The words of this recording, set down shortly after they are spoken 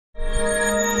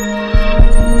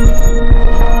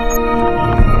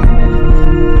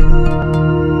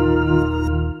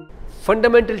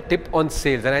fundamental tip on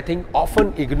sales, and I think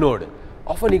often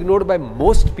ignored by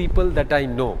most people that I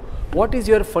know. What is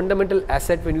your fundamental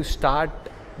asset when you start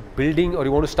building or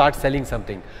you want to start selling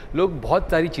something? लोग बहुत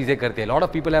सारी चीज़ें करते हैं. A lot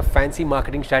of people have fancy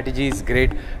marketing strategies,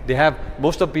 great.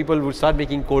 Most of people would start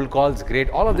making cold calls, great.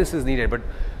 All of this is needed, but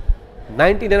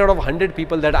 99 out of 100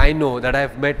 people that I know that I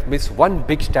have met miss one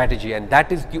big strategy, and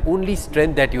that is the only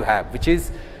strength that you have, which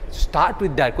is start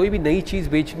with that. कोई भी नई चीज़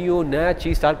बेचनी हो, नया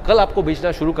चीज़ start, कल आपको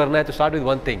बेचना शुरू करना है तो start with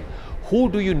one thing. Who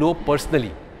do you know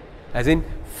personally? As in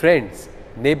friends,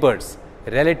 neighbors,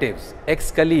 relatives,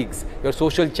 ex-colleagues, your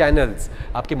social channels,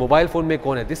 आपके मोबाइल फ़ोन में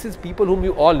कौन है? This is people whom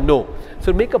you all know.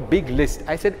 So make a big list.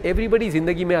 I said everybody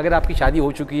ज़िंदगी में अगर आपकी शादी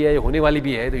हो चुकी है, होने वाली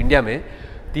भी है, तो इंडिया में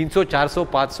 300, 400,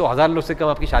 500, 1000 लोग से कम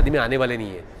आपकी शादी में आने वाले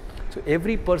नहीं है. So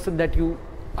every person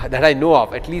that I know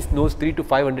of at least knows 300 to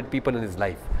 500 people in his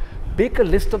life. Make a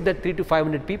list of that 300 to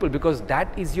 500 people because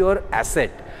that is your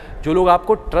asset. जो लोग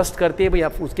आपको ट्रस्ट करते हैं, भाई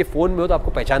आप उसके फ़ोन में हो तो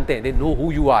आपको पहचानते हैं. They know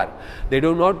who you are. They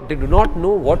do not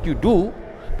know what you do,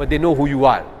 but they know who you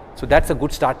are. So that's a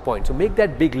good start point. So make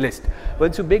that big list.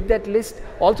 Once you make that list,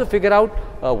 also figure out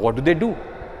what do they do.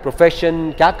 Profession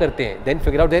क्या करते हैं, then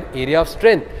figure out their area of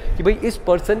strength कि भाई इस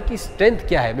person की strength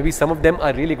क्या है. Maybe some of them are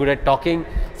really good at talking,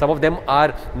 some of them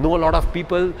know a lot of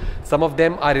people, some of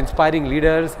them are inspiring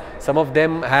leaders, some of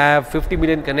them have 50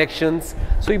 million connections.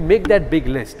 So you make that big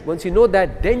list. Once you know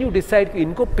that, then you decide कि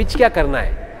इनको pitch क्या करना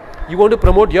है. You want to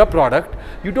promote your product,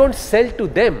 you don't sell to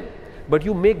them, but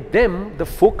you make them the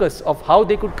focus of how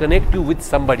they could connect you with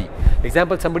somebody.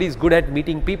 Example, somebody is good at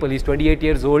meeting people, he's 28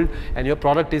 years old and your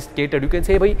product is catered. You can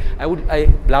say, bhai,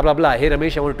 blah blah blah, hey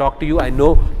Ramesh, I want to talk to you. I know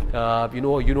you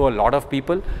know a lot of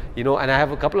people, and I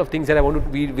have a couple of things that I want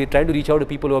to, we're trying to reach out to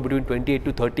people who are between 28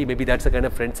 to 30, maybe that's the kind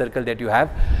of friend circle that you have.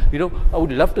 I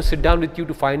would love to sit down with you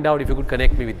to find out if you could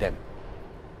connect me with them.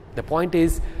 The point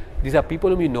is, these are people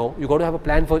whom you know. You got to have a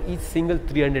plan for each single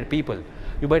 300 people.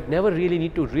 You might never really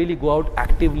need to really go out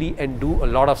actively and do a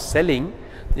lot of selling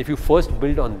if you first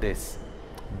build on this.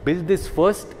 Build this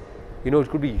first, it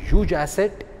could be a huge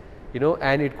asset,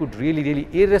 and it could really,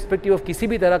 irrespective of किसी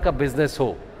भी तरह का business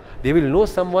हो, they will know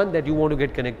someone that you want to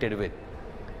get connected with.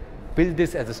 Build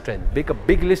this as a strength. Make a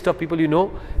big list of people you know.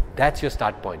 That's your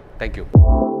start point. Thank you.